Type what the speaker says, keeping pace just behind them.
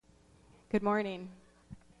Good morning.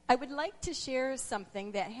 I would like to share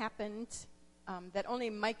something that happened that only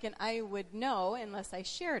Mike and I would know unless I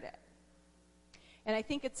shared it. And I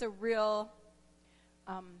think it's a real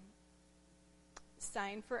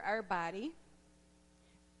sign for our body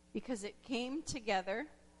because it came together,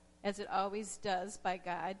 as it always does by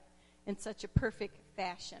God, in such a perfect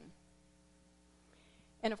fashion.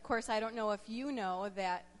 And of course, I don't know if you know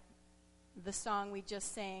that the song we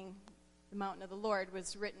just sang, The Mountain of the Lord,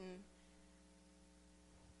 was written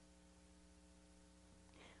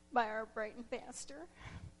by our Brighton pastor,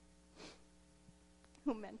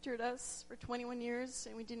 who mentored us for 21 years,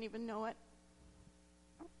 and we didn't even know it.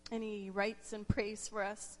 And he writes and prays for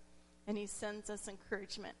us, and he sends us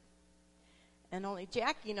encouragement. And only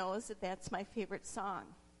Jackie knows that that's my favorite song.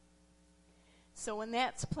 So when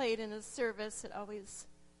that's played in a service, it always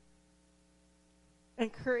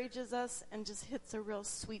encourages us and just hits a real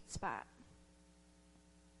sweet spot.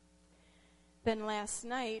 Then last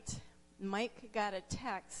night, Mike got a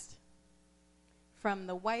text from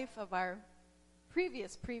the wife of our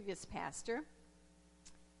previous pastor,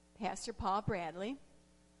 Pastor Bob Bradley,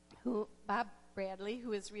 who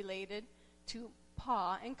is related to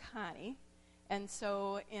Paul and Connie. And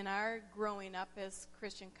so in our growing up as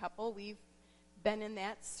Christian couple, we've been in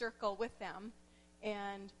that circle with them.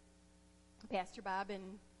 And Pastor Bob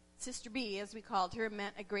and Sister B, as we called her,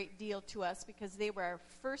 meant a great deal to us because they were our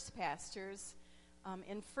first pastors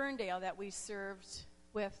in Ferndale that we served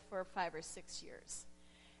with for 5 or 6 years.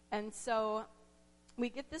 And so we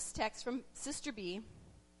get this text from Sister B,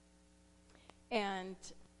 and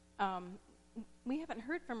we haven't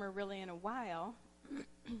heard from her really in a while.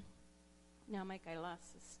 Now, Mike, I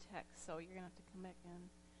lost this text, so you're going to have to come back and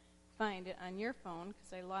find it on your phone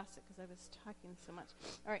because I lost it because I was talking so much.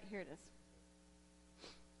 All right, here it is.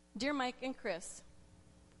 Dear Mike and Chris,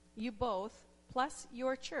 you both, plus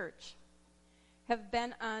your church, have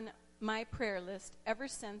been on my prayer list ever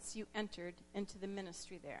since you entered into the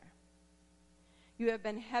ministry there. You have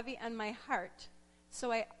been heavy on my heart,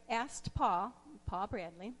 so I asked Paul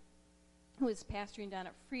Bradley, who is pastoring down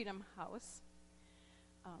at Freedom House,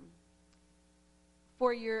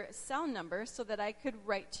 for your cell number so that I could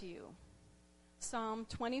write to you. Psalm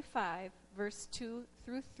 25, verse 2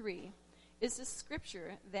 through 3, is the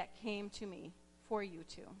scripture that came to me for you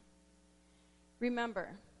two. Remember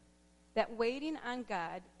that waiting on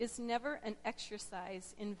God is never an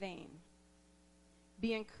exercise in vain.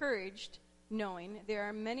 Be encouraged knowing there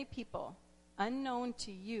are many people unknown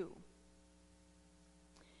to you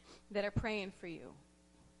that are praying for you.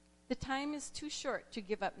 The time is too short to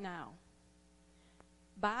give up now.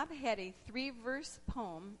 Bob had a 3-verse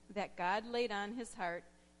poem that God laid on his heart,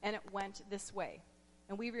 and it went this way.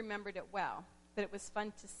 And we remembered it well, but it was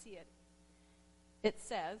fun to see it. It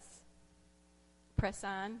says, press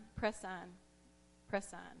on, press on,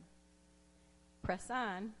 press on. Press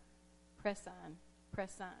on, press on,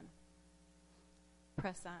 press on.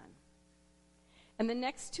 Press on. And the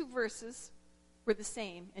next 2 verses were the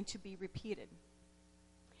same and to be repeated.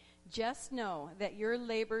 Just know that your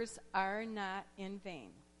labors are not in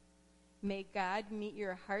vain. May God meet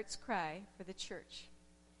your heart's cry for the church.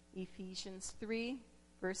 Ephesians 3,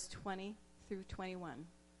 verse 20 through 21.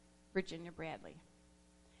 Virginia Bradley.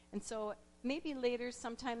 And so maybe later,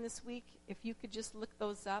 sometime this week, if you could just look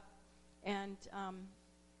those up and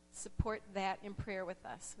support that in prayer with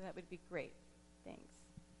us, that would be great. Thanks.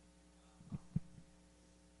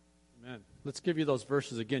 Amen. Let's give you those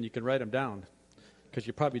verses again. You can write them down because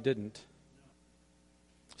you probably didn't.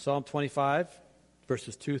 Psalm 25,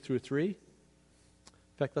 verses 2 through 3. In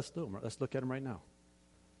fact, let's do them. Let's look at them right now.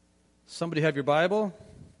 Somebody have your Bible?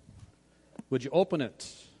 Would you open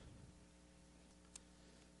it?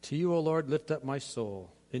 To you, O Lord, lift up my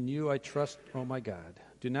soul. In you I trust, O my God.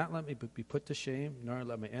 Do not let me be put to shame, nor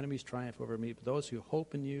let my enemies triumph over me. But those who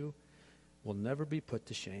hope in you will never be put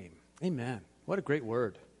to shame. Amen. What a great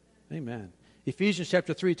word. Amen. Ephesians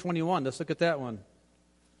chapter 3, 21. Let's look at that one.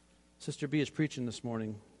 Sister B is preaching this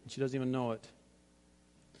morning, and she doesn't even know it.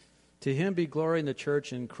 To him be glory in the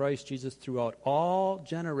church in Christ Jesus throughout all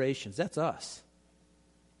generations. That's us.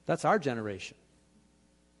 That's our generation.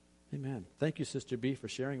 Amen. Thank you, Sister B, for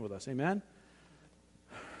sharing with us. Amen.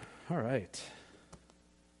 All right.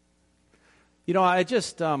 You know, I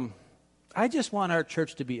just want our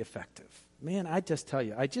church to be effective. Man, I just tell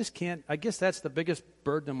you, I just can't. I guess that's the biggest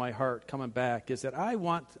burden in my heart coming back is that I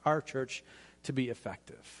want our church to be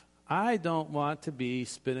effective. I don't want to be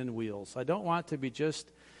spinning wheels. I don't want to be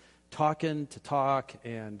just talking to talk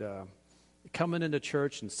and coming into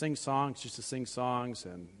church and sing songs just to sing songs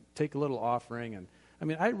and take a little offering. And I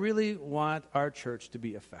mean, I really want our church to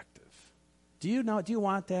be effective. Do you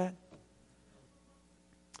want that?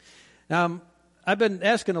 I've been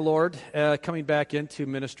asking the Lord, coming back into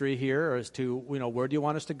ministry here, as to, where do you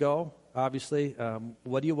want us to go? Obviously,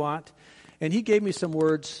 what do you want? And He gave me some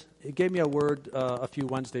words. He gave me a word a few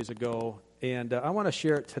Wednesdays ago, and I want to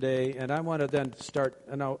share it today. And I want to then start.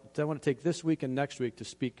 And I want to take this week and next week to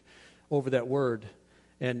speak over that word,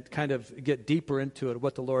 and kind of get deeper into it.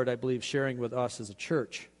 What the Lord, I believe, sharing with us as a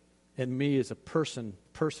church, and me as a person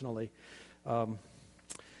personally.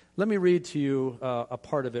 Let me read to you a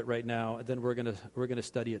part of it right now, and then we're gonna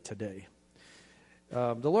study it today.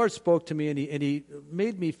 The Lord spoke to me, and He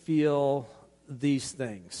made me feel these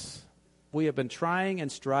things. We have been trying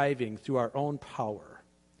and striving through our own power.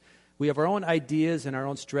 We have our own ideas and our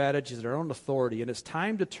own strategies and our own authority, and it's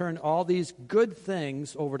time to turn all these good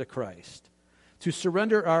things over to Christ, to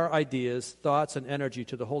surrender our ideas, thoughts, and energy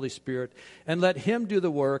to the Holy Spirit, and let Him do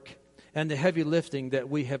the work and the heavy lifting that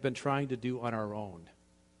we have been trying to do on our own.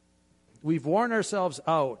 We've worn ourselves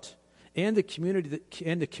out, and the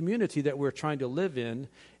community that we're trying to live in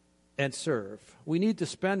and serve. We need to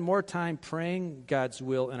spend more time praying God's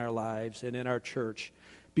will in our lives and in our church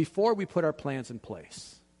before we put our plans in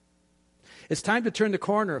place. It's time to turn the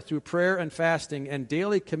corner through prayer and fasting and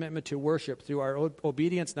daily commitment to worship through our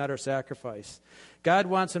obedience, not our sacrifice. God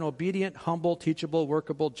wants an obedient, humble, teachable,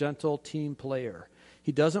 workable, gentle team player.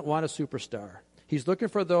 He doesn't want a superstar. He's looking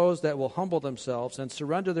for those that will humble themselves and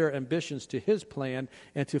surrender their ambitions to His plan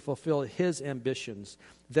and to fulfill His ambitions.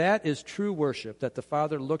 That is true worship that the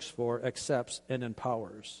Father looks for, accepts, and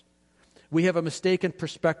empowers. We have a mistaken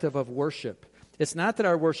perspective of worship. It's not that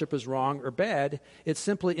our worship is wrong or bad. It's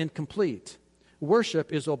simply incomplete.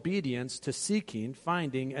 Worship is obedience to seeking,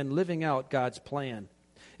 finding, and living out God's plan.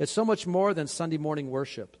 It's so much more than Sunday morning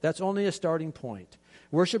worship. That's only a starting point.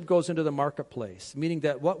 Worship goes into the marketplace, meaning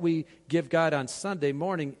that what we give God on Sunday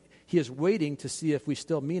morning, He is waiting to see if we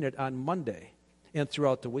still mean it on Monday and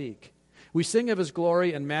throughout the week. We sing of His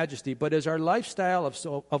glory and majesty, but is our lifestyle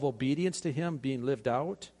of obedience to Him being lived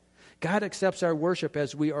out? God accepts our worship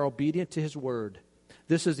as we are obedient to His word.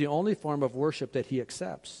 This is the only form of worship that He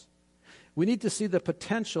accepts. We need to see the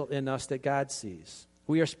potential in us that God sees.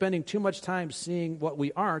 We are spending too much time seeing what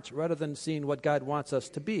we aren't rather than seeing what God wants us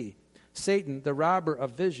to be. Satan, the robber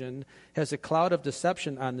of vision, has a cloud of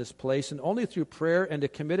deception on this place, and only through prayer and a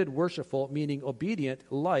committed, worshipful, meaning obedient,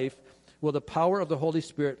 life will the power of the Holy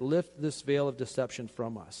Spirit lift this veil of deception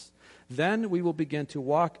from us. Then we will begin to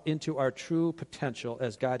walk into our true potential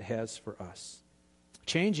as God has for us.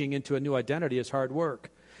 Changing into a new identity is hard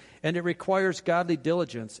work, and it requires godly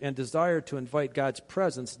diligence and desire to invite God's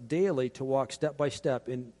presence daily to walk step by step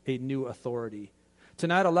in a new authority. To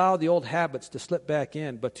not allow the old habits to slip back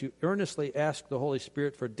in, but to earnestly ask the Holy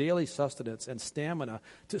Spirit for daily sustenance and stamina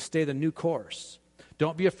to stay the new course.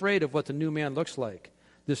 Don't be afraid of what the new man looks like.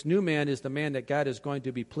 This new man is the man that God is going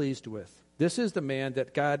to be pleased with. This is the man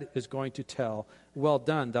that God is going to tell, "Well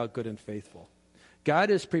done, thou good and faithful." God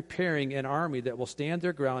is preparing an army that will stand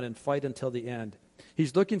their ground and fight until the end.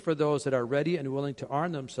 He's looking for those that are ready and willing to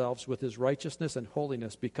arm themselves with His righteousness and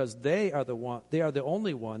holiness, because they are the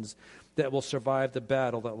only ones that will survive the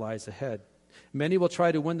battle that lies ahead. Many will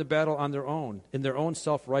try to win the battle on their own, in their own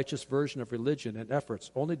self-righteous version of religion and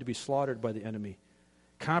efforts, only to be slaughtered by the enemy.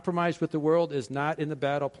 Compromise with the world is not in the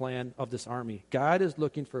battle plan of this army. God is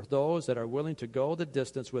looking for those that are willing to go the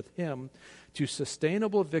distance with Him to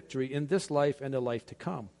sustainable victory in this life and the life to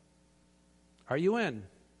come. Are you in?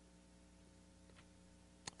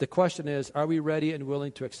 The question is, are we ready and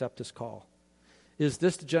willing to accept this call? Is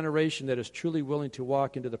this the generation that is truly willing to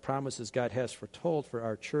walk into the promises God has foretold for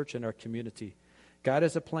our church and our community? God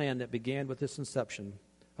has a plan that began with this inception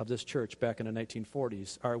of this church back in the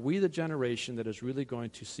 1940s. Are we the generation that is really going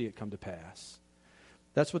to see it come to pass?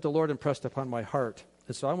 That's what the Lord impressed upon my heart.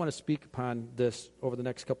 And so I want to speak upon this over the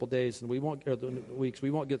next couple days, and we won't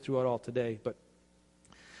get through it all today, but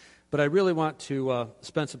I really want to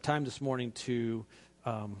spend some time this morning to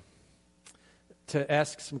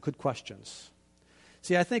ask some good questions.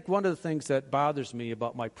 See, I think one of the things that bothers me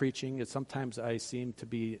about my preaching is sometimes I seem to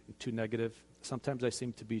be too negative. Sometimes I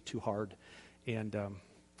seem to be too hard. And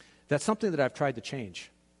that's something that I've tried to change.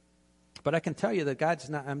 But I can tell you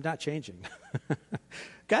that I'm not changing.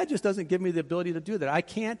 God just doesn't give me the ability to do that. I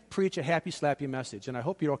can't preach a happy, slappy message, and I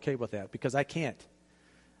hope you're okay with that, because I can't.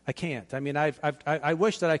 I mean, I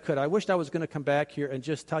wish that I could. I wished I was going to come back here and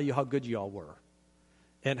just tell you how good you all were.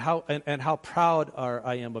 And how proud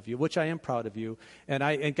I am of you, which I am proud of you,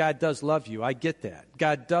 and God does love you. I get that.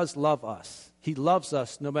 God does love us. He loves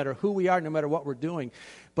us no matter who we are, no matter what we're doing.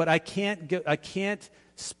 But I can't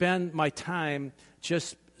spend my time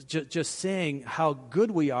just saying how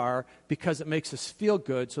good we are because it makes us feel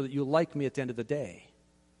good so that you like me at the end of the day.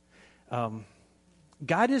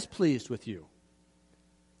 God is pleased with you.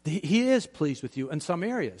 He is pleased with you in some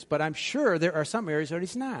areas, but I'm sure there are some areas that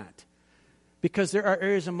he's not. Because there are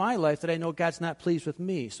areas in my life that I know God's not pleased with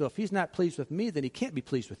me. So if he's not pleased with me, then he can't be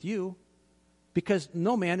pleased with you. Because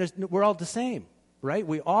we're all the same, right?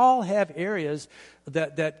 We all have areas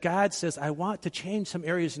that God says, I want to change some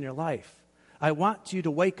areas in your life. I want you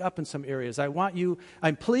to wake up in some areas.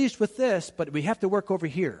 I'm pleased with this, but we have to work over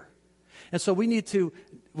here. And so we need to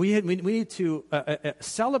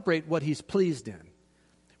celebrate what he's pleased in.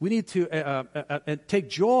 We need to take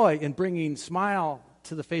joy in bringing smile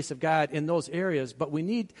to the face of God in those areas, but we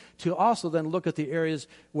need to also then look at the areas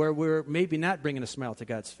where we're maybe not bringing a smile to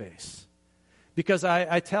God's face. Because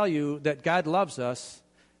I tell you that God loves us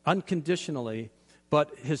unconditionally,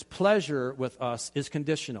 but his pleasure with us is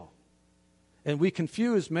conditional. And we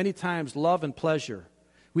confuse many times love and pleasure.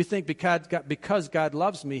 We think because God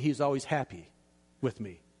loves me, he's always happy with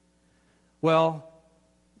me. Well,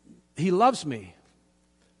 he loves me,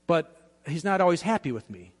 but he's not always happy with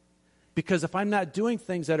me. Because if I'm not doing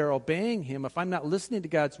things that are obeying him, if I'm not listening to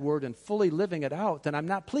God's word and fully living it out, then I'm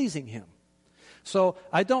not pleasing him. So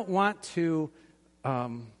I don't want to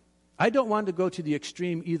go to the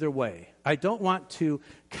extreme either way. I don't want to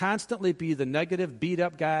constantly be the negative,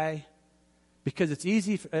 beat-up guy, because it's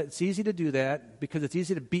easy to do that, because it's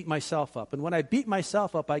easy to beat myself up. And when I beat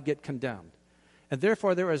myself up, I get condemned. And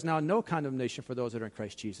therefore, there is now no condemnation for those that are in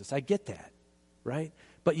Christ Jesus. I get that, right?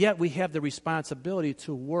 But yet we have the responsibility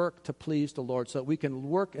to work to please the Lord so that we can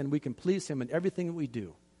work and we can please him in everything that we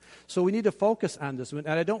do. So we need to focus on this. And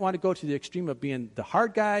I don't want to go to the extreme of being the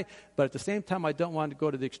hard guy, but at the same time, I don't want to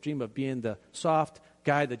go to the extreme of being the soft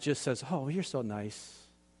guy that just says, oh, you're so nice.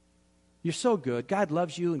 You're so good. God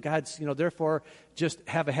loves you, and God's, therefore, just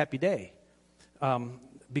have a happy day.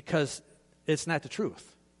 Because it's not the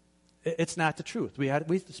truth. It's not the truth. We have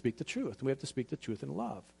to speak the truth. We have to speak the truth in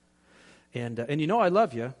love. And I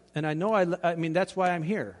love you, and I know I mean that's why I'm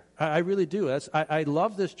here. I really do. I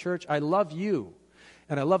love this church. I love you,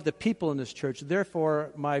 and I love the people in this church.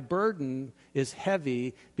 Therefore, my burden is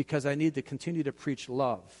heavy because I need to continue to preach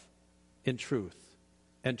love in truth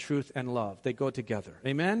and love. They go together.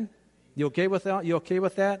 Amen? You okay with that? You okay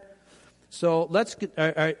with that? So let's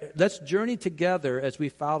journey together as we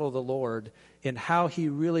follow the Lord in how he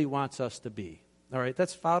really wants us to be. All right,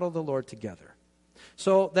 let's follow the Lord together.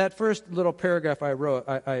 So that first little paragraph I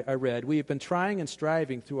read, we have been trying and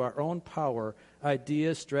striving through our own power,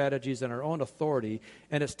 ideas, strategies, and our own authority,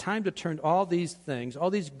 and it's time to turn all these things, all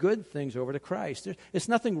these good things over to Christ. There's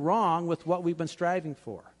nothing wrong with what we've been striving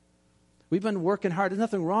for. We've been working hard. There's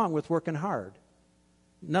nothing wrong with working hard.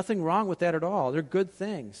 Nothing wrong with that at all. They're good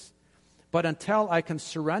things. But until I can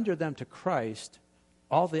surrender them to Christ,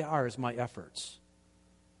 all they are is my efforts.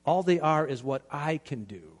 All they are is what I can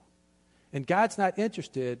do. And God's not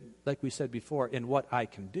interested, like we said before, in what I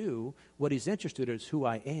can do. What he's interested in is who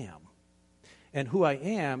I am. And who I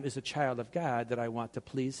am is a child of God that I want to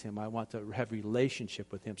please him. I want to have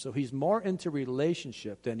relationship with him. So he's more into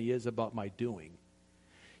relationship than he is about my doing.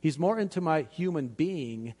 He's more into my human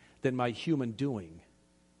being than my human doing.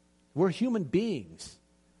 We're human beings,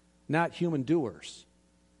 not human doers.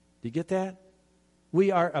 Do you get that?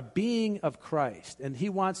 We are a being of Christ, and he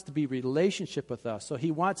wants to be relationship with us. So he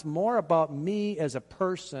wants more about me as a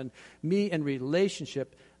person, me in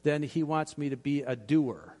relationship, than he wants me to be a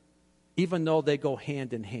doer, even though they go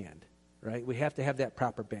hand in hand, right? We have to have that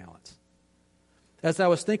proper balance. As I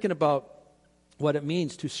was thinking about what it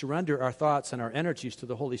means to surrender our thoughts and our energies to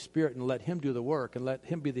the Holy Spirit and let him do the work and let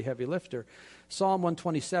him be the heavy lifter, Psalm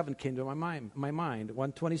 127 came to my mind.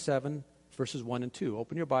 127 verses 1 and 2.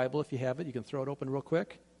 Open your Bible if you have it. You can throw it open real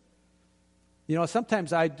quick.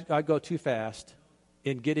 Sometimes I go too fast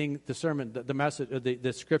in getting the sermon, the message,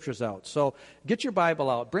 the scriptures out. So get your Bible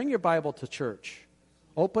out. Bring your Bible to church.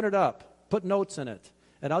 Open it up. Put notes in it.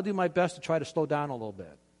 And I'll do my best to try to slow down a little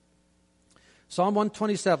bit. Psalm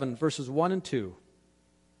 127, verses 1 and 2.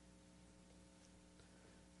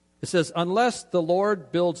 It says, "Unless the Lord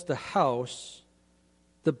builds the house,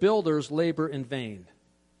 the builders labor in vain.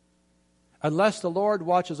 Unless the Lord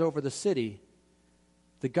watches over the city,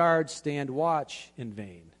 the guards stand watch in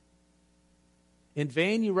vain. In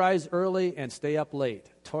vain you rise early and stay up late,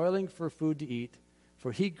 toiling for food to eat,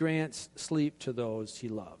 for he grants sleep to those he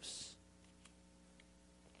loves."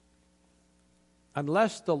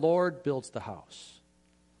 Unless the Lord builds the house.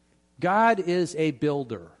 God is a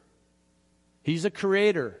builder. He's a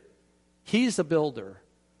creator. He's a builder.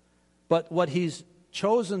 But what he's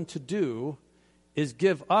chosen to do is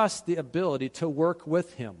give us the ability to work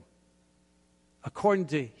with him according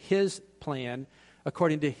to his plan,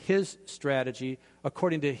 according to His strategy,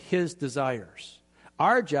 according to His desires.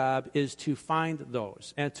 Our job is to find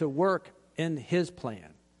those and to work in His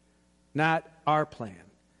plan, not our plan.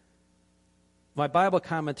 My Bible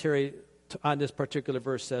commentary on this particular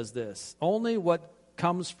verse says this: only what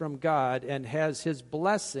comes from God and has His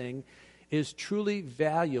blessing is truly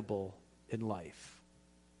valuable in life.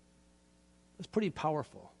 It's pretty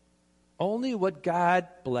powerful. Only what God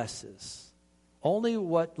blesses, only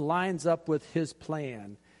what lines up with His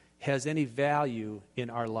plan has any value in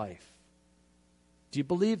our life. Do you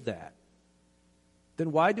believe that?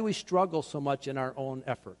 Then why do we struggle so much in our own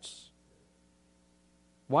efforts?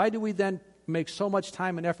 Why do we then make so much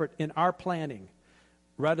time and effort in our planning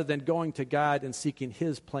rather than going to God and seeking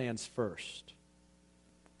His plans first?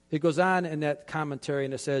 It goes on in that commentary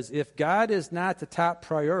and it says, if God is not the top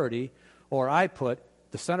priority, or I put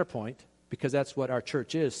the center point, because that's what our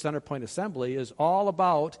church is, Center Point Assembly is all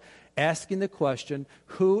about asking the question,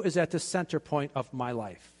 who is at the center point of my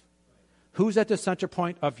life? Who's at the center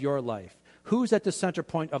point of your life? Who's at the center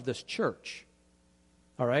point of this church?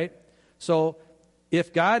 All right? So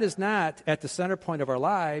if God is not at the center point of our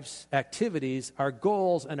lives, activities, our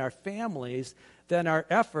goals, and our families, then our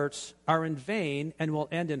efforts are in vain and will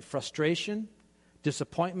end in frustration,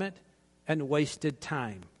 disappointment, and wasted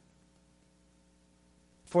time.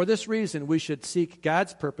 For this reason, we should seek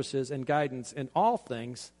God's purposes and guidance in all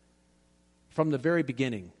things from the very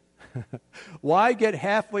beginning. Why get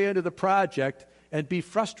halfway into the project and be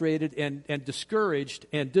frustrated and discouraged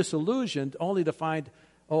and disillusioned only to find,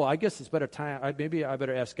 oh, I guess it's better time. Maybe I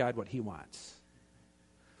better ask God what He wants.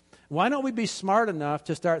 Why don't we be smart enough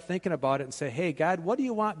to start thinking about it and say, hey, God, what do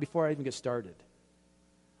you want before I even get started?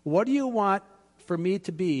 What do you want for me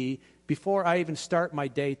to be before I even start my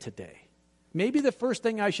day today? Maybe the first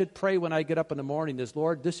thing I should pray when I get up in the morning is,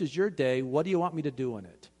 Lord, this is your day. What do you want me to do in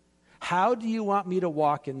it? How do you want me to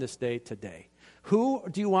walk in this day today? Who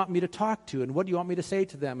do you want me to talk to, and what do you want me to say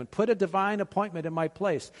to them? And put a divine appointment in my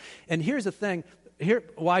place. And here's the thing.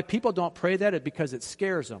 Why people don't pray that is because it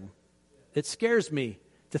scares them. It scares me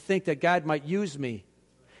to think that God might use me.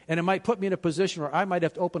 And it might put me in a position where I might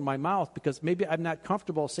have to open my mouth because maybe I'm not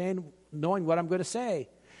comfortable knowing what I'm going to say.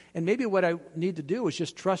 And maybe what I need to do is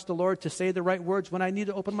just trust the Lord to say the right words when I need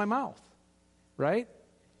to open my mouth. Right?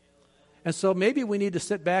 And so maybe we need to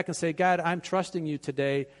sit back and say, God, I'm trusting you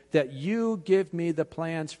today that you give me the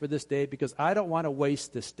plans for this day because I don't want to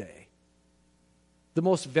waste this day. The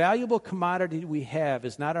most valuable commodity we have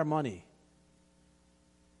is not our money.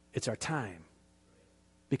 It's our time.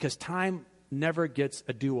 Because time never gets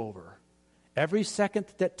a do-over. Every second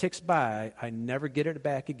that ticks by, I never get it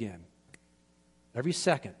back again. Every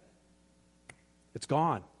second. It's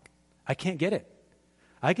gone. I can't get it.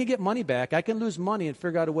 I can get money back. I can lose money and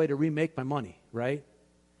figure out a way to remake my money, right?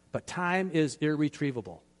 But time is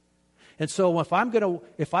irretrievable. And so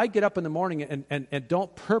if I get up in the morning and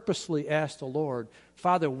don't purposely ask the Lord,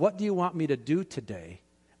 Father, what do you want me to do today?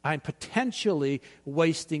 I'm potentially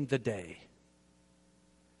wasting the day.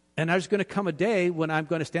 And there's going to come a day when I'm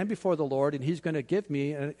going to stand before the Lord and He's going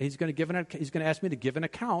to ask me to give an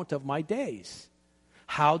account of my days.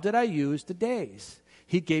 How did I use the days?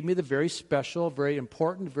 He gave me the very special, very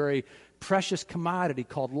important, very precious commodity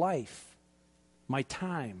called life, my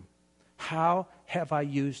time. How have I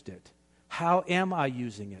used it? How am I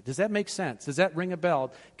using it? Does that make sense? Does that ring a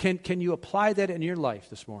bell? Can you apply that in your life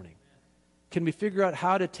this morning? Can we figure out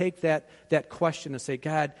how to take that question and say,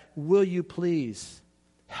 God, will you please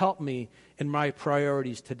help me in my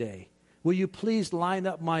priorities today? Will you please line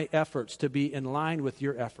up my efforts to be in line with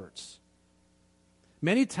your efforts?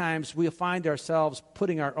 Many times we'll find ourselves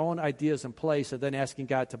putting our own ideas in place and then asking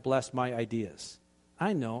God to bless my ideas.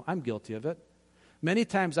 I know, I'm guilty of it. Many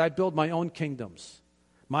times I build my own kingdoms.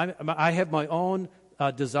 I have my own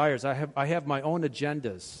desires. I have my own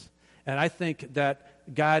agendas. And I think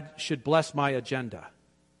that God should bless my agenda.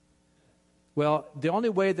 Well, the only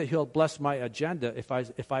way that He'll bless my agenda if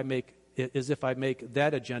I make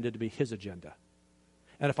that agenda to be His agenda.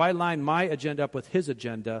 And if I line my agenda up with His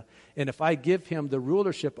agenda, and if I give Him the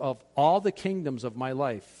rulership of all the kingdoms of my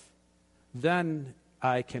life, then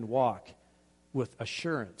I can walk with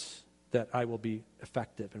assurance that I will be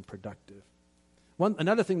effective and productive.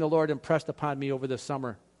 Another thing the Lord impressed upon me over this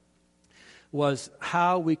summer was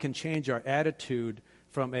how we can change our attitude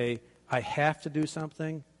from I have to do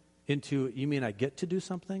something into, you mean I get to do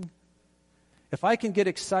something? If I can get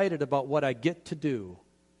excited about what I get to do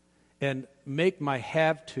and make my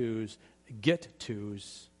have-tos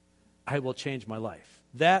get-tos, I will change my life.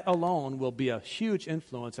 That alone will be a huge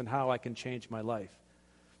influence on how I can change my life.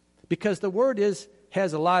 Because the Word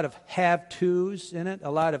has a lot of have-tos in it,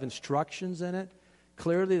 a lot of instructions in it,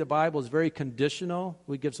 clearly the Bible is very conditional.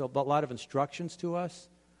 It gives a lot of instructions to us.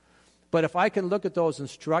 But if I can look at those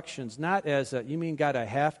instructions, not as you mean, God, I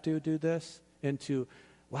have to do this, into,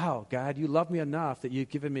 wow, God, you love me enough that you've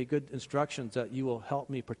given me good instructions that you will help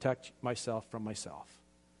me protect myself from myself.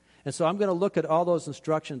 And so I'm going to look at all those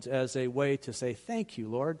instructions as a way to say, thank you,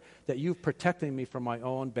 Lord, that you've protected me from my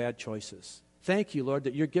own bad choices. Thank you, Lord,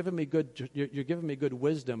 that you're giving me good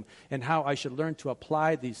wisdom in how I should learn to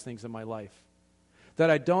apply these things in my life. That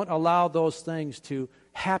I don't allow those things to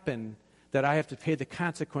happen that I have to pay the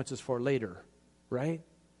consequences for later, right?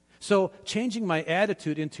 So changing my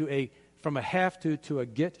attitude from a have to a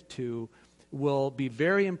get to will be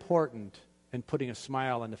very important in putting a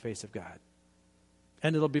smile on the face of God.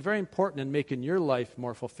 And it'll be very important in making your life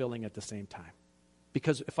more fulfilling at the same time.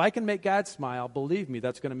 Because if I can make God smile, believe me,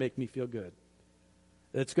 that's going to make me feel good.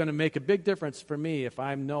 It's going to make a big difference for me if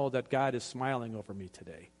I know that God is smiling over me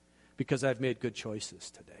today because I've made good choices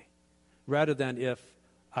today, rather than if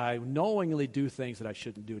I knowingly do things that I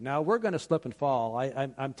shouldn't do. Now, we're going to slip and fall.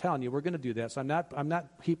 I'm telling you, we're going to do that. So I'm not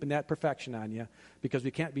heaping that perfection on you because we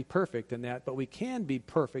can't be perfect in that, but we can be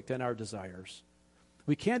perfect in our desires.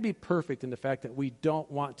 We can be perfect in the fact that we don't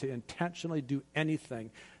want to intentionally do anything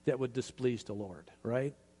that would displease the Lord,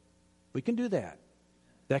 right? We can do that.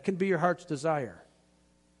 That can be your heart's desire.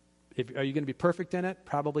 Are you going to be perfect in it?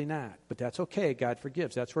 Probably not. But that's okay. God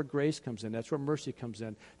forgives. That's where grace comes in. That's where mercy comes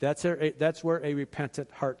in. That's where a repentant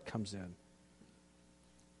heart comes in.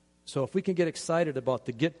 So if we can get excited about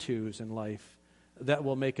the get-tos in life, that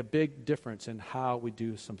will make a big difference in how we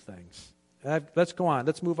do some things. Let's go on.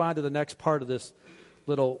 Let's move on to the next part of this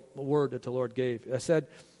little word that the Lord gave.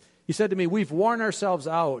 He said to me, we've worn ourselves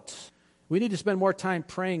out. We need to spend more time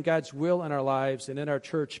praying God's will in our lives and in our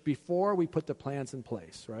church before we put the plans in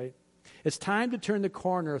place, right? It's time to turn the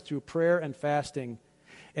corner through prayer and fasting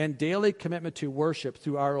and daily commitment to worship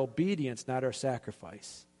through our obedience, not our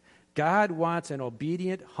sacrifice. God wants an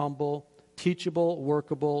obedient, humble, teachable,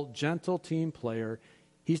 workable, gentle team player.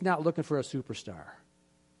 He's not looking for a superstar.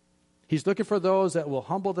 He's looking for those that will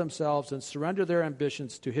humble themselves and surrender their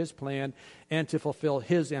ambitions to His plan and to fulfill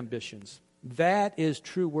His ambitions. That is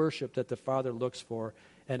true worship that the Father looks for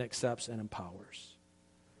and accepts and empowers.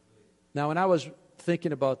 Now, when I was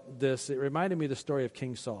thinking about this, it reminded me of the story of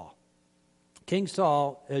King Saul. King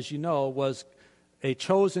Saul, as you know, was a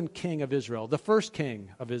chosen king of Israel, the first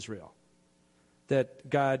king of Israel that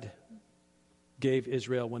God gave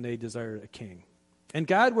Israel when they desired a king. And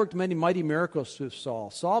God worked many mighty miracles through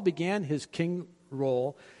Saul. Saul began his king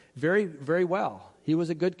role very, very well. He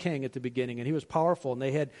was a good king at the beginning, and he was powerful, and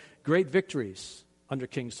they had great victories under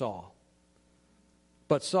King Saul.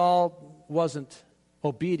 But Saul wasn't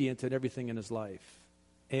obedient in everything in his life.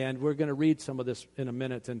 And we're going to read some of this in a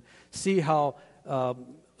minute and see how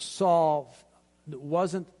Saul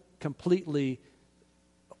wasn't completely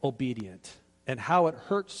obedient and how it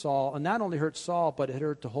hurt Saul, and not only hurt Saul, but it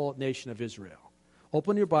hurt the whole nation of Israel.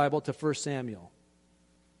 Open your Bible to 1 Samuel.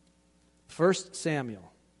 1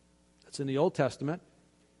 Samuel. It's in the Old Testament.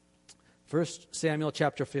 1 Samuel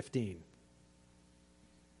chapter 15.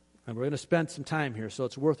 And we're going to spend some time here, so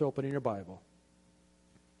it's worth opening your Bible.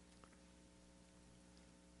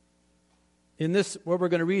 In this, what we're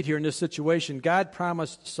going to read here in this situation, God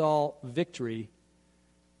promised Saul victory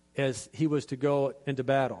as he was to go into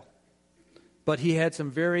battle. But he had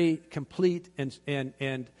some very complete and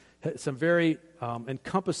some very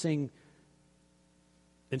encompassing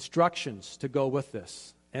instructions to go with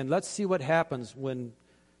this. And let's see what happens when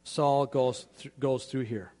Saul goes through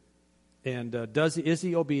here. And is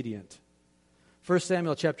he obedient? 1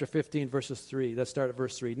 Samuel chapter 15, verses 3. Let's start at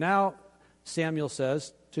verse 3. Now Samuel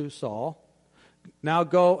says to Saul, now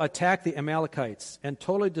go attack the Amalekites and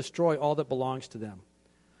totally destroy all that belongs to them.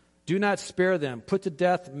 Do not spare them. Put to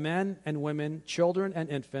death men and women, children and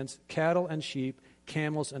infants, cattle and sheep,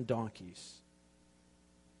 camels and donkeys.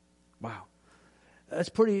 Wow. That's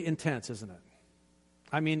pretty intense, isn't it?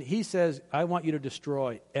 I mean, he says, I want you to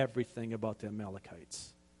destroy everything about the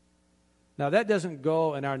Amalekites. Now, that doesn't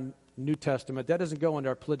go in our New Testament. That doesn't go in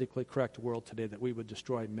our politically correct world today that we would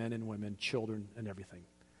destroy men and women, children, and everything.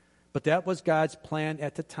 But that was God's plan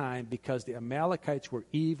at the time because the Amalekites were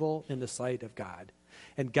evil in the sight of God.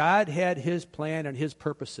 And God had His plan and His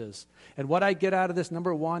purposes. And what I get out of this,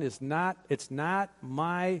 number one, is it's not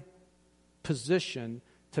my position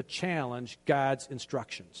to challenge God's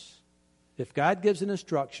instructions. If God gives an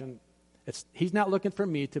instruction, He's not looking for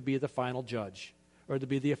me to be the final judge or to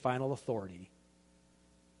be the final authority.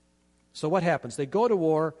 So what happens? They go to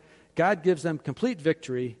war. God gives them complete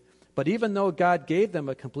victory. But even though God gave them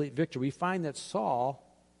a complete victory, we find that Saul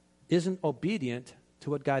isn't obedient to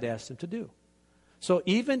what God asked him to do. So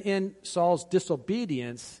even in Saul's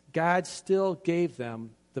disobedience, God still gave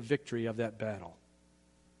them the victory of that battle.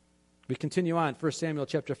 We continue on, 1 Samuel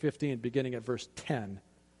chapter 15, beginning at verse 10.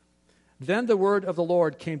 Then the word of the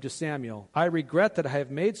Lord came to Samuel. I regret that I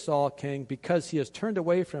have made Saul king because he has turned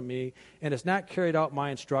away from me and has not carried out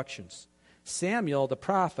my instructions. Samuel, the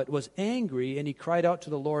prophet, was angry and he cried out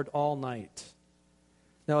to the Lord all night.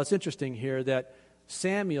 Now it's interesting here that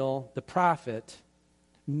Samuel, the prophet,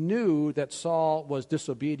 knew that Saul was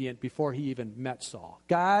disobedient before he even met Saul.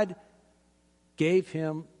 God gave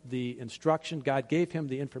him the instruction. God gave him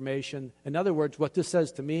the information. In other words, what this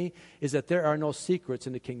says to me is that there are no secrets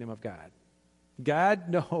in the kingdom of God. God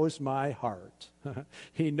knows my heart.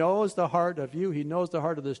 He knows the heart of you. He knows the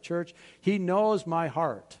heart of this church. He knows my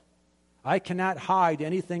heart. I cannot hide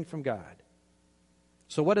anything from God.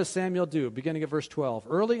 So what does Samuel do? Beginning at verse 12.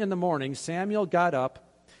 Early in the morning, Samuel got up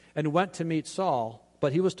and went to meet Saul,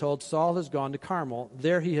 but he was told, Saul has gone to Carmel.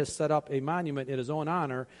 There he has set up a monument in his own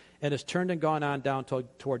honor and has turned and gone on down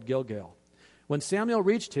toward Gilgal. When Samuel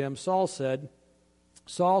reached him, Saul said,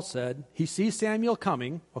 he sees Samuel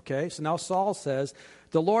coming. Okay, so now Saul says,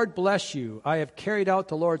 the Lord bless you. I have carried out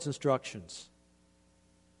the Lord's instructions.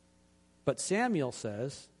 But Samuel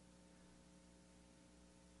says,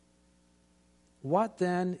 what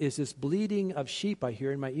then is this bleating of sheep I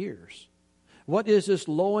hear in my ears? What is this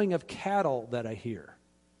lowing of cattle that I hear?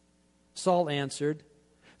 Saul answered,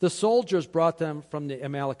 the soldiers brought them from the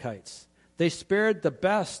Amalekites. They spared the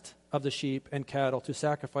best of the sheep and cattle to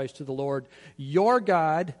sacrifice to the Lord, your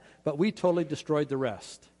God, but we totally destroyed the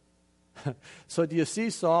rest. So do you see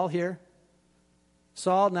Saul here?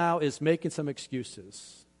 Saul now is making some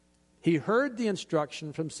excuses. He heard the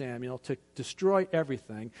instruction from Samuel to destroy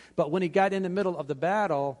everything, but when he got in the middle of the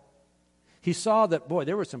battle, he saw that, boy,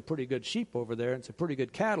 there were some pretty good sheep over there and some pretty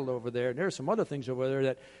good cattle over there, and there are some other things over there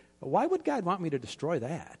that, why would God want me to destroy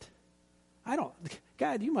that? I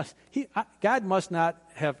must not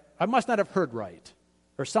have heard right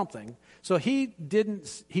or something. So he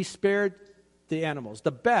spared the animals,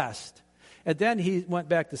 the best. And then he went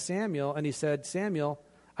back to Samuel and he said, Samuel,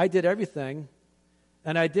 I did everything,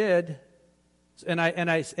 and I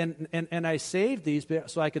saved these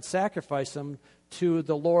so I could sacrifice them to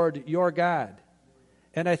the Lord your God.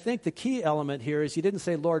 And I think the key element here is he didn't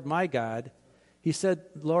say Lord my God. He said,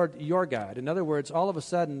 Lord, your God. In other words, all of a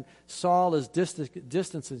sudden, Saul is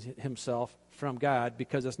distancing himself from God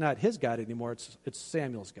because it's not his God anymore, it's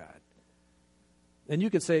Samuel's God. And you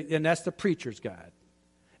could say, and that's the preacher's God.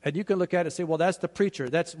 And you can look at it and say, well, that's the preacher.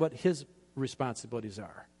 That's what his responsibilities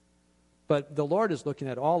are. But the Lord is looking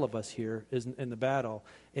at all of us here in the battle,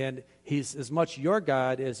 and he's as much your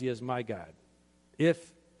God as he is my God,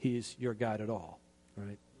 if he's your God at all,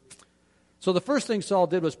 right? So the first thing Saul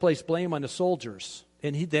did was place blame on the soldiers,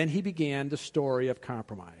 and then he began the story of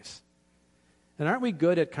compromise. And aren't we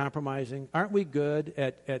good at compromising? Aren't we good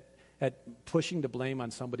at pushing the blame on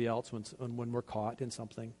somebody else when we're caught in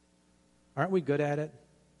something? Aren't we good at it?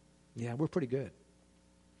 Yeah, we're pretty good.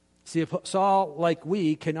 See, if Saul, like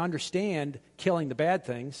we, can understand killing the bad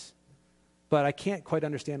things, but I can't quite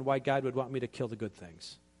understand why God would want me to kill the good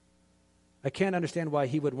things. I can't understand why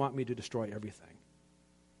he would want me to destroy everything.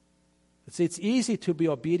 See, it's easy to be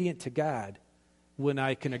obedient to God when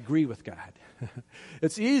I can agree with God.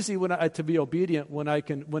 It's easy to be obedient when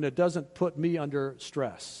it doesn't put me under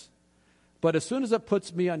stress. But as soon as it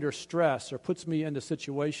puts me under stress or puts me in a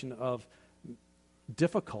situation of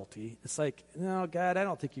difficulty, it's like, no, God, I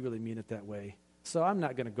don't think you really mean it that way. So I'm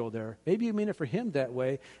not going to go there. Maybe you mean it for him that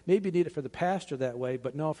way. Maybe you need it for the pastor that way.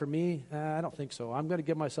 But no, for me, I don't think so. I'm going to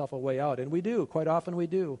give myself a way out. And we do. Quite often we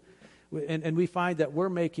do. And we find that we're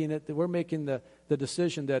making the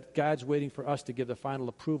decision that God's waiting for us to give the final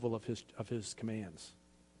approval of his commands.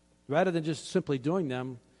 Rather than just simply doing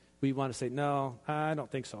them, we want to say, no, I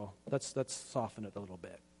don't think so. Let's soften it a little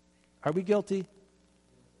bit. Are we guilty?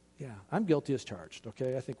 Yeah, I'm guilty as charged,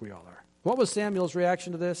 okay? I think we all are. What was Samuel's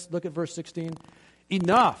reaction to this? Look at verse 16.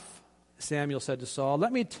 Enough, Samuel said to Saul.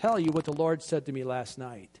 Let me tell you what the Lord said to me last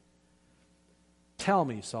night. Tell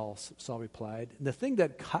me, Saul replied. And the thing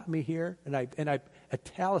that caught me here, and I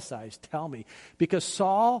italicized, tell me, because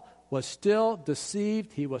Saul was still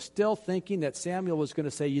deceived. He was still thinking that Samuel was going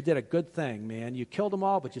to say, you did a good thing, man. You killed them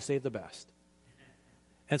all, but you saved the best.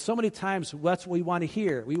 And so many times, that's what we want to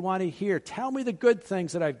hear. We want to hear, tell me the good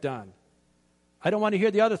things that I've done. I don't want to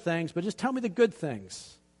hear the other things, but just tell me the good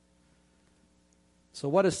things. So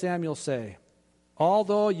what does Samuel say?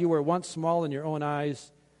 Although you were once small in your own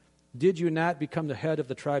eyes, did you not become the head of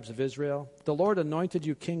the tribes of Israel? The Lord anointed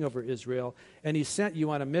you king over Israel, and he sent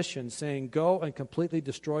you on a mission, saying, go and completely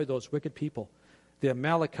destroy those wicked people. the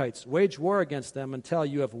Amalekites. Wage war against them until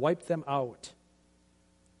you have wiped them out.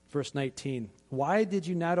 Verse 19, why did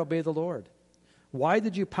you not obey the Lord? Why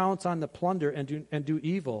did you pounce on the plunder and do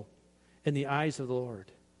evil in the eyes of the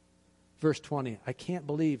Lord? Verse 20, I can't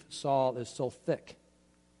believe Saul is so thick.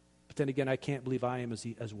 But then again, I can't believe I am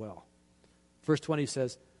as well. Verse 20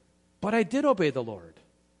 says, but I did obey the Lord.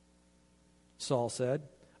 Saul said,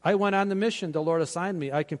 I went on the mission the Lord assigned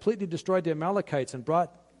me. I completely destroyed the Amalekites and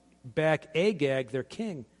brought back Agag, their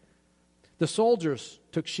king. The soldiers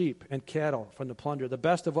took sheep and cattle from the plunder, the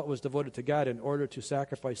best of what was devoted to God, in order to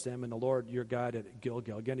sacrifice them in the Lord your God at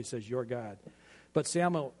Gilgal. Again, he says, your God. But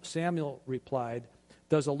Samuel replied,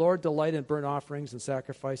 does the Lord delight in burnt offerings and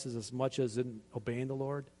sacrifices as much as in obeying the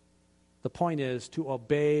Lord? The point is, to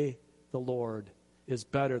obey the Lord is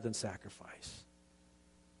better than sacrifice.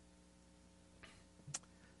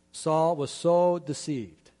 Saul was so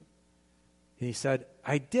deceived. And he said,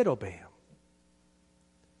 I did obey him.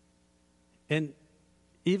 And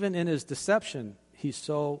even in his deception, he's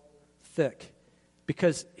so thick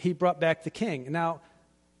because he brought back the king. Now,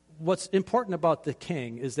 what's important about the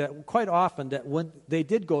king is that quite often that when they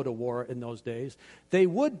did go to war in those days, they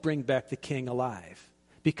would bring back the king alive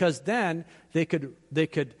because then they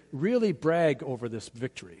could really brag over this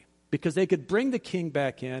victory. Because they could bring the king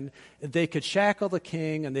back in, they could shackle the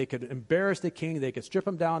king, and they could embarrass the king, they could strip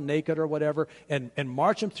him down naked or whatever, and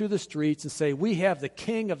march him through the streets and say, we have the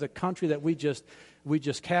king of the country that we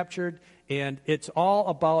just captured, and it's all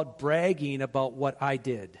about bragging about what I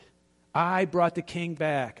did. I brought the king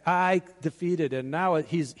back. I defeated, and now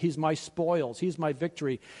he's my spoils. He's my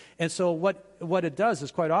victory. And so what it does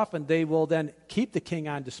is quite often they will then keep the king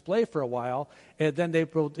on display for a while, and then they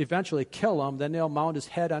will eventually kill him. Then they'll mount his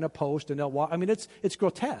head on a post, and they'll walk. I mean, it's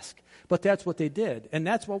grotesque, but that's what they did, and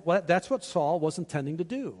that's what Saul was intending to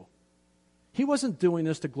do. He wasn't doing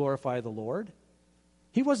this to glorify the Lord.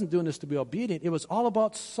 He wasn't doing this to be obedient. It was all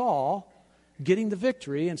about Saul getting the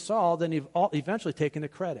victory, and Saul then eventually taking the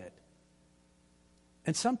credit.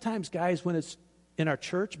 And sometimes, guys, when it's in our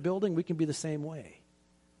church building, we can be the same way.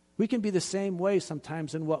 We can be the same way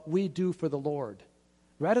sometimes in what we do for the Lord.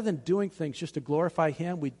 Rather than doing things just to glorify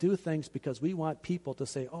Him, we do things because we want people to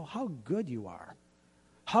say, oh, how good you are.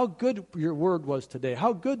 How good your word was today.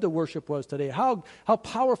 How good the worship was today. How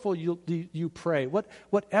powerful you pray.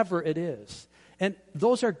 Whatever it is. And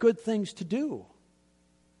those are good things to do.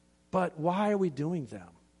 But why are we doing them?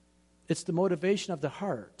 It's the motivation of the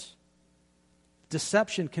heart.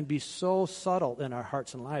 Deception can be so subtle in our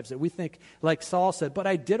hearts and lives that we think, like Saul said, but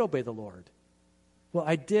I did obey the Lord. Well,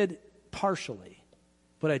 I did partially,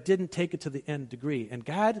 but I didn't take it to the nth degree. And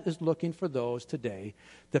God is looking for those today.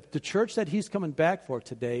 The church that He's coming back for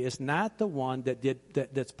today is not the one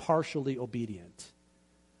that's partially obedient.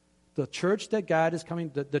 The church that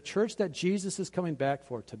the church that Jesus is coming back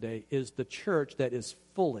for today is the church that is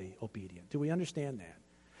fully obedient. Do we understand that?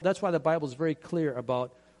 That's why the Bible is very clear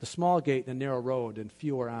about the small gate and the narrow road, and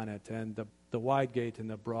few are on it, and the wide gate and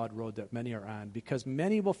the broad road that many are on, because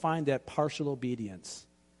many will find that partial obedience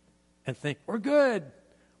and think, we're good,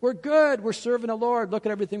 we're serving the Lord, look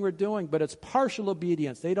at everything we're doing, but it's partial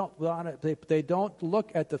obedience. They don't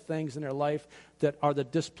look at the things in their life that are the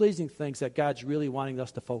displeasing things that God's really wanting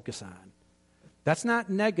us to focus on. That's not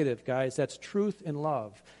negative, guys. That's truth and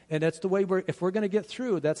love. And that's the way if we're going to get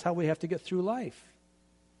through, that's how we have to get through life.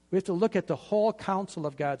 We have to look at the whole counsel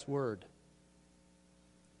of God's Word.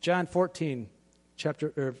 John 14,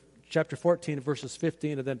 chapter 14, verses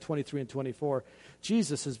 15 and then 23 and 24.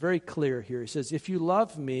 Jesus is very clear here. He says, if you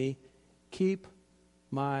love me, keep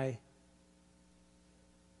my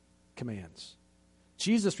commands.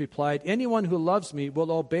 Jesus replied, anyone who loves me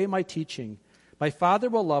will obey my teaching. My Father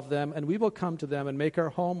will love them, and we will come to them and make our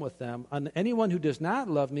home with them. And anyone who does not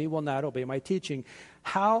love me will not obey my teaching.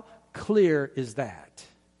 How clear is that?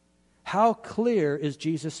 How clear is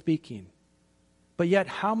Jesus speaking? But yet,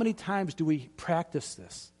 how many times do we practice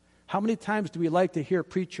this? How many times do we like to hear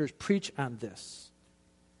preachers preach on this?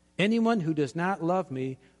 Anyone who does not love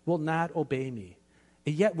me will not obey me.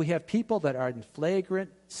 And yet we have people that are in flagrant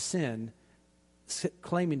sin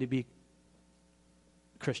claiming to be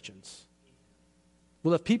Christians.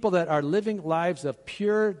 We'll have people that are living lives of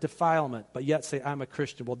pure defilement, but yet say, I'm a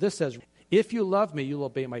Christian. Well, this says, if you love me, you'll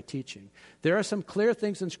obey my teaching. There are some clear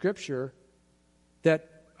things in Scripture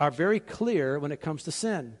that are very clear when it comes to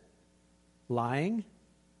sin. Lying,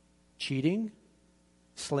 cheating,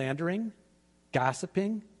 slandering,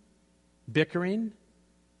 gossiping, bickering,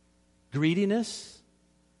 greediness,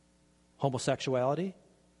 homosexuality,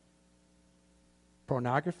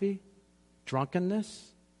 pornography,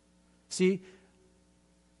 drunkenness. See,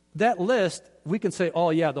 that list we can say, oh,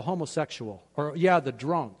 yeah, the homosexual, or yeah, the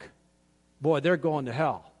drunk. Boy, they're going to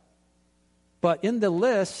hell. But in the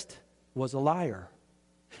list was a liar.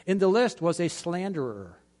 In the list was a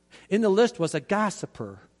slanderer. In the list was a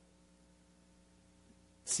gossiper.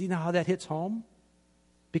 See now how that hits home?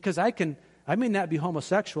 Because I may not be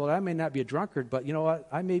homosexual, I may not be a drunkard, but you know what?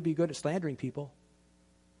 I may be good at slandering people.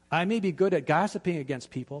 I may be good at gossiping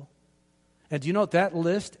against people. And do you know that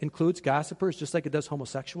list includes gossipers just like it does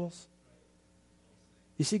homosexuals?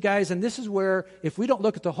 You see, guys, and this is where if we don't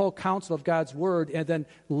look at the whole counsel of God's word and then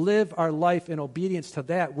live our life in obedience to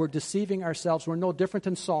that, we're deceiving ourselves. We're no different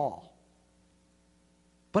than Saul.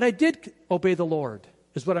 But I did obey the Lord,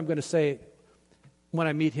 is what I'm going to say when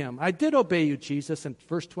I meet him. I did obey you, Jesus. In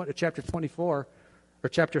chapter 24, or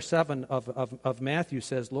chapter 7 of Matthew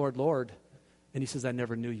says, Lord, Lord. And he says, I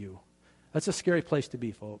never knew you. That's a scary place to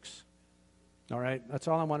be, folks. All right? That's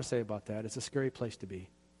all I want to say about that. It's a scary place to be.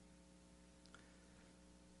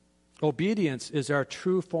 Obedience is our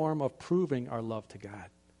true form of proving our love to God.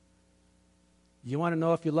 You want to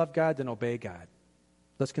know if you love God, then obey God.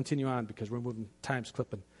 Let's continue on because we're moving, time's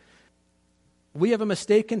clipping. We have a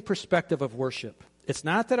mistaken perspective of worship. It's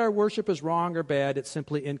not that our worship is wrong or bad, it's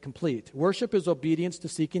simply incomplete. Worship is obedience to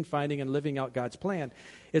seeking, finding, and living out God's plan.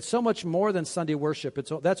 It's so much more than Sunday worship.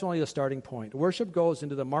 That's only the starting point. Worship goes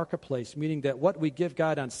into the marketplace, meaning that what we give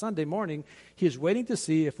God on Sunday morning, He is waiting to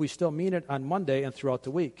see if we still mean it on Monday and throughout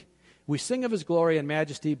the week. We sing of His glory and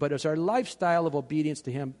majesty, but it's our lifestyle of obedience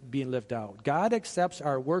to Him being lived out. God accepts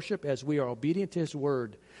our worship as we are obedient to His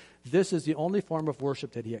word. This is the only form of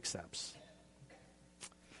worship that He accepts.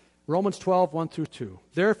 Romans 12, 1 through 2.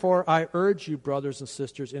 Therefore, I urge you, brothers and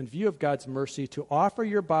sisters, in view of God's mercy, to offer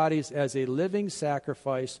your bodies as a living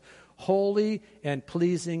sacrifice, holy and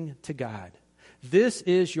pleasing to God. This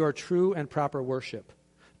is your true and proper worship.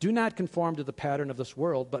 Do not conform to the pattern of this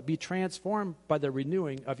world, but be transformed by the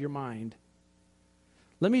renewing of your mind.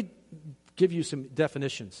 Let me give you some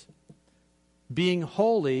definitions. Being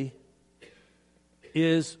holy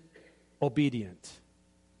is obedient.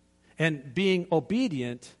 And being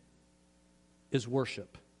obedient is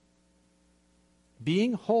worship.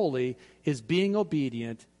 Being holy is being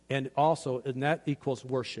obedient, and that equals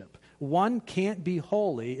worship. One can't be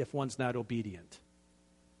holy if one's not obedient.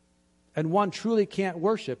 And one truly can't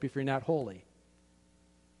worship if you're not holy.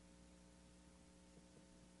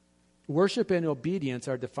 Worship and obedience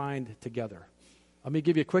are defined together. Let me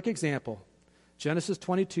give you a quick example. Genesis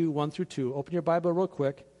 22, 1 through 2. Open your Bible real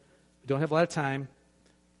quick. We don't have a lot of time.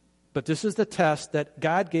 But this is the test that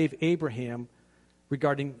God gave Abraham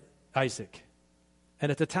regarding Isaac.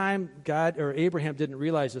 And at the time, Abraham didn't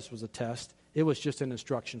realize this was a test. It was just an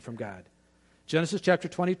instruction from God. Genesis chapter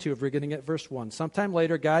 22, beginning at verse 1. Sometime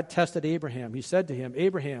later, God tested Abraham. He said to him,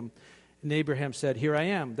 Abraham. And Abraham said, Here I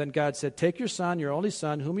am. Then God said, Take your son, your only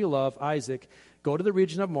son, whom you love, Isaac, go to the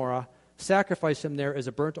region of Moriah, sacrifice him there as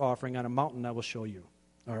a burnt offering on a mountain I will show you.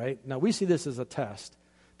 All right? Now, we see this as a test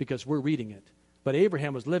because we're reading it. But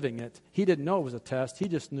Abraham was living it. He didn't know it was a test. He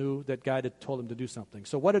just knew that God had told him to do something.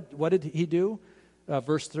 So what did he do?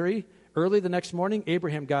 Verse 3, early the next morning,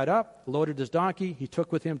 Abraham got up, loaded his donkey. He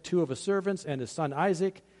took with him 2 of his servants and his son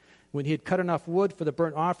Isaac. When he had cut enough wood for the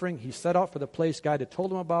burnt offering, he set out for the place God had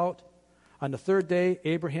told him about. On the 3rd day,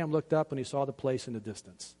 Abraham looked up and he saw the place in the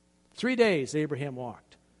distance. 3 days Abraham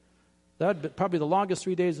walked. That would be probably the longest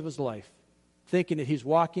 3 days of his life, thinking that he's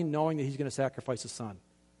walking, knowing that he's going to sacrifice his son.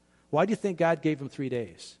 Why do you think God gave him 3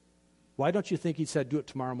 days? Why don't you think He said, do it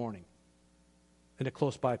tomorrow morning in a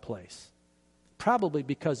close-by place? Probably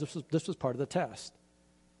because this was part of the test.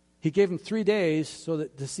 He gave him 3 days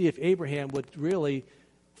to see if Abraham would really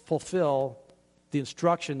fulfill the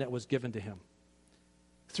instruction that was given to him.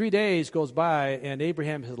 3 days goes by, and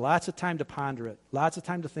Abraham has lots of time to ponder it, lots of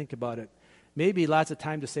time to think about it, maybe lots of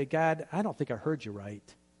time to say, God, I don't think I heard you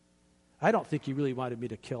right. I don't think you really wanted me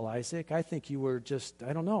to kill Isaac. I think you were just,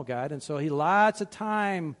 I don't know, God. And so he lots of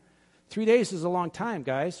time. 3 days is a long time,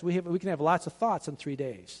 guys. We can have lots of thoughts in 3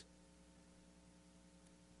 days.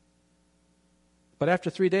 But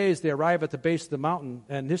after 3 days, they arrive at the base of the mountain,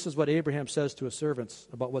 and this is what Abraham says to his servants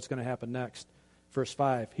about what's going to happen next. Verse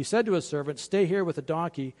 5. He said to his servants, Stay here with the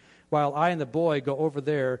donkey while I and the boy go over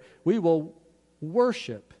there. We will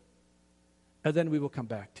worship, and then we will come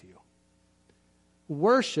back to you.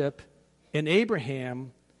 Worship in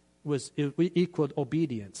Abraham equaled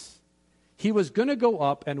obedience. He was going to go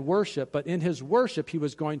up and worship, but in his worship, he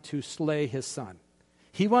was going to slay his son.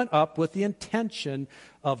 He went up with the intention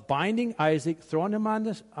of binding Isaac, throwing him on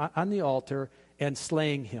the altar, and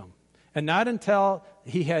slaying him. And not until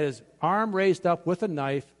he had his arm raised up with a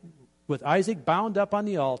knife, with Isaac bound up on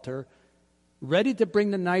the altar, ready to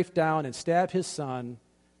bring the knife down and stab his son,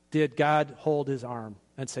 did God hold his arm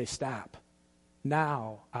and say, stop.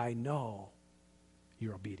 Now I know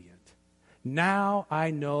you're obedient. Now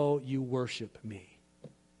I know you worship me.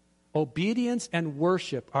 Obedience and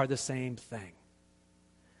worship are the same thing.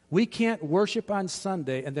 We can't worship on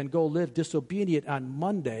Sunday and then go live disobedient on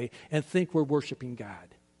Monday and think we're worshiping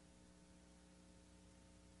God.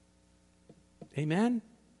 Amen?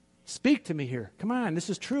 Speak to me here. Come on, this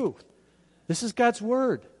is truth. This is God's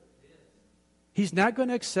word. He's not going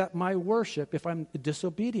to accept my worship if I'm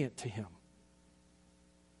disobedient to him.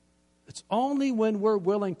 It's only when we're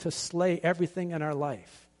willing to slay everything in our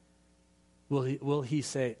life will he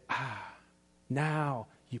say, now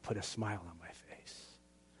you put a smile on my face.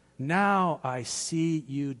 Now I see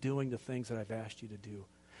you doing the things that I've asked you to do.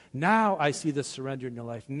 Now I see the surrender in your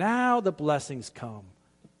life. Now the blessings come.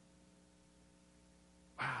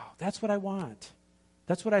 Wow, that's what I want.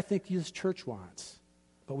 That's what I think this church wants.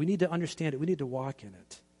 But we need to understand it. We need to walk in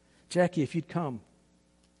it. Jackie, if you'd come.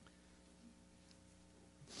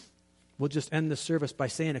 We'll just end the service by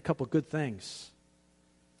saying a couple good things.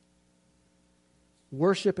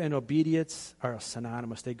 Worship and obedience are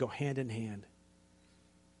synonymous. They go hand in hand.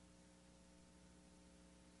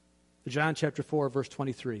 John chapter 4, verse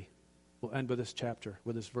 23. We'll end with this chapter,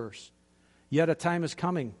 with this verse. Yet a time is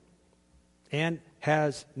coming, and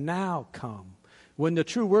has now come, when the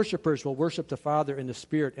true worshipers will worship the Father in the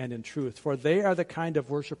Spirit and in truth, for they are the kind of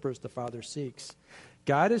worshipers the Father seeks.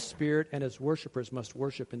 God is Spirit, and his worshipers must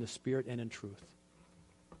worship in the Spirit and in truth.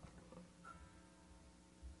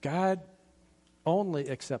 God only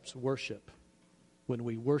accepts worship when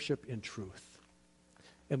we worship in truth,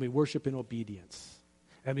 and we worship in obedience,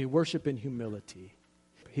 and we worship in humility.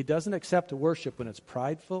 He doesn't accept worship when it's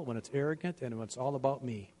prideful, when it's arrogant, and when it's all about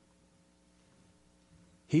me.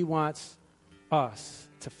 He wants us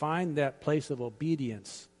to find that place of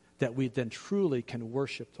obedience that we then truly can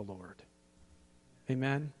worship the Lord.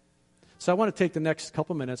 Amen? So I want to take the next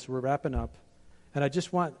couple minutes, we're wrapping up, and I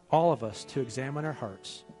just want all of us to examine our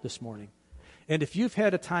hearts this morning. And if you've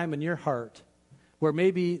had a time in your heart where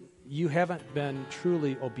maybe you haven't been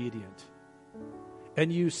truly obedient,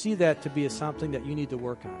 and you see that to be something that you need to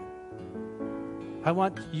work on, I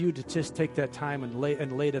want you to just take that time and lay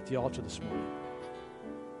it at the altar this morning.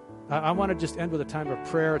 I want to just end with a time of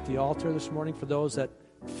prayer at the altar this morning for those that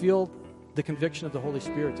feel the conviction of the Holy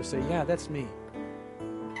Spirit to say, yeah, that's me.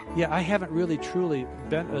 Yeah, I haven't really truly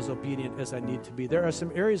been as obedient as I need to be. There are some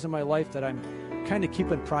areas in my life that I'm kind of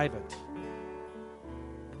keeping private.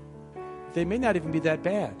 They may not even be that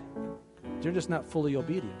bad. They're just not fully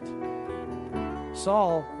obedient.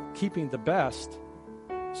 Saul, keeping the best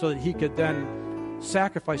so that he could then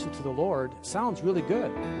sacrifice it to the Lord, sounds really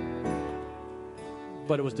good.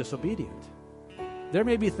 But it was disobedient. There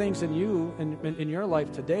may be things in you, in your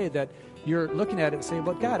life today, that you're looking at it and saying,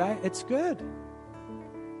 but God, it's good.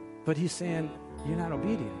 But he's saying, you're not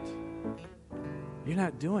obedient. You're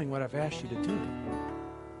not doing what I've asked you to do.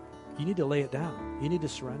 You need to lay it down. You need to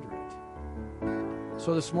surrender it.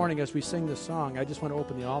 So this morning, as we sing this song, I just want to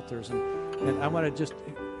open the altars, and I want to just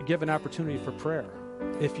give an opportunity for prayer.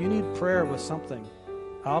 If you need prayer with something,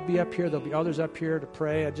 I'll be up here. There'll be others up here to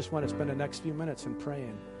pray. I just want to spend the next few minutes in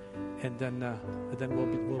praying, and then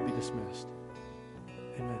we'll be dismissed.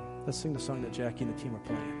 Amen. Let's sing the song that Jackie and the team are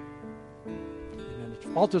playing. Amen.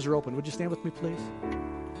 Altars are open. Would you stand with me, please?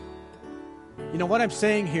 You know, what I'm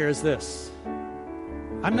saying here is this.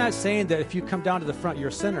 I'm not saying that if you come down to the front, you're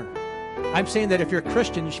a sinner. I'm saying that if you're a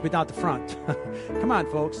Christian, you should be down at the front. Come on,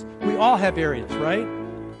 folks. We all have areas, right?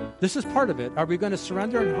 This is part of it. Are we going to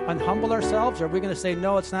surrender and humble ourselves, or are we going to say,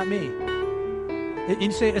 no, it's not me?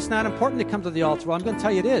 You say, it's not important to come to the altar. Well, I'm going to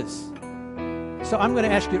tell you it is. So I'm going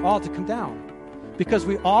to ask you all to come down, because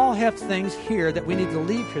we all have things here that we need to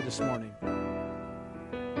leave here this morning.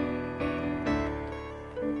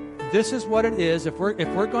 This is what it is. If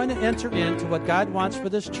we're going to enter into what God wants for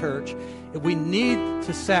this church, we need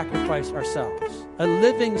to sacrifice ourselves, a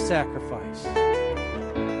living sacrifice.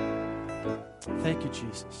 Thank you,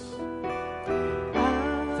 Jesus.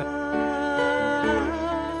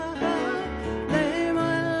 Lay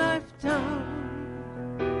my life down.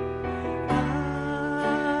 I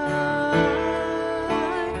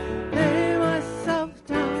lay myself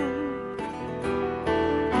down.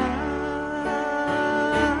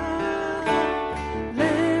 I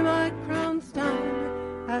lay my crowns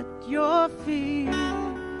down at your feet.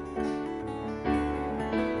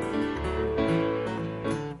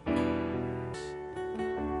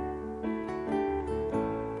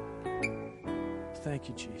 Thank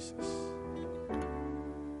you, Jesus.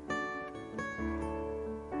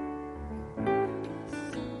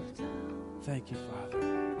 Thank Thank you, Father.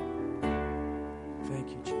 Thank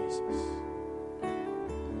you, Jesus.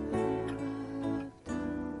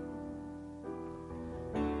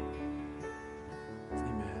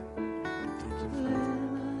 Amen. Thank you, Father.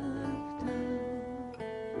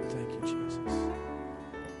 Thank you, Jesus.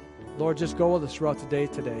 Lord, just go with us throughout the day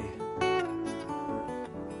today.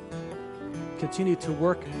 Continue to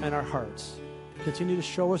work in our hearts. Continue to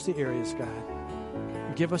show us the areas, God.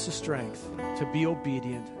 Give us the strength to be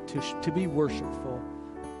obedient, to be worshipful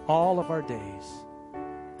all of our days.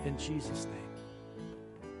 In Jesus' name.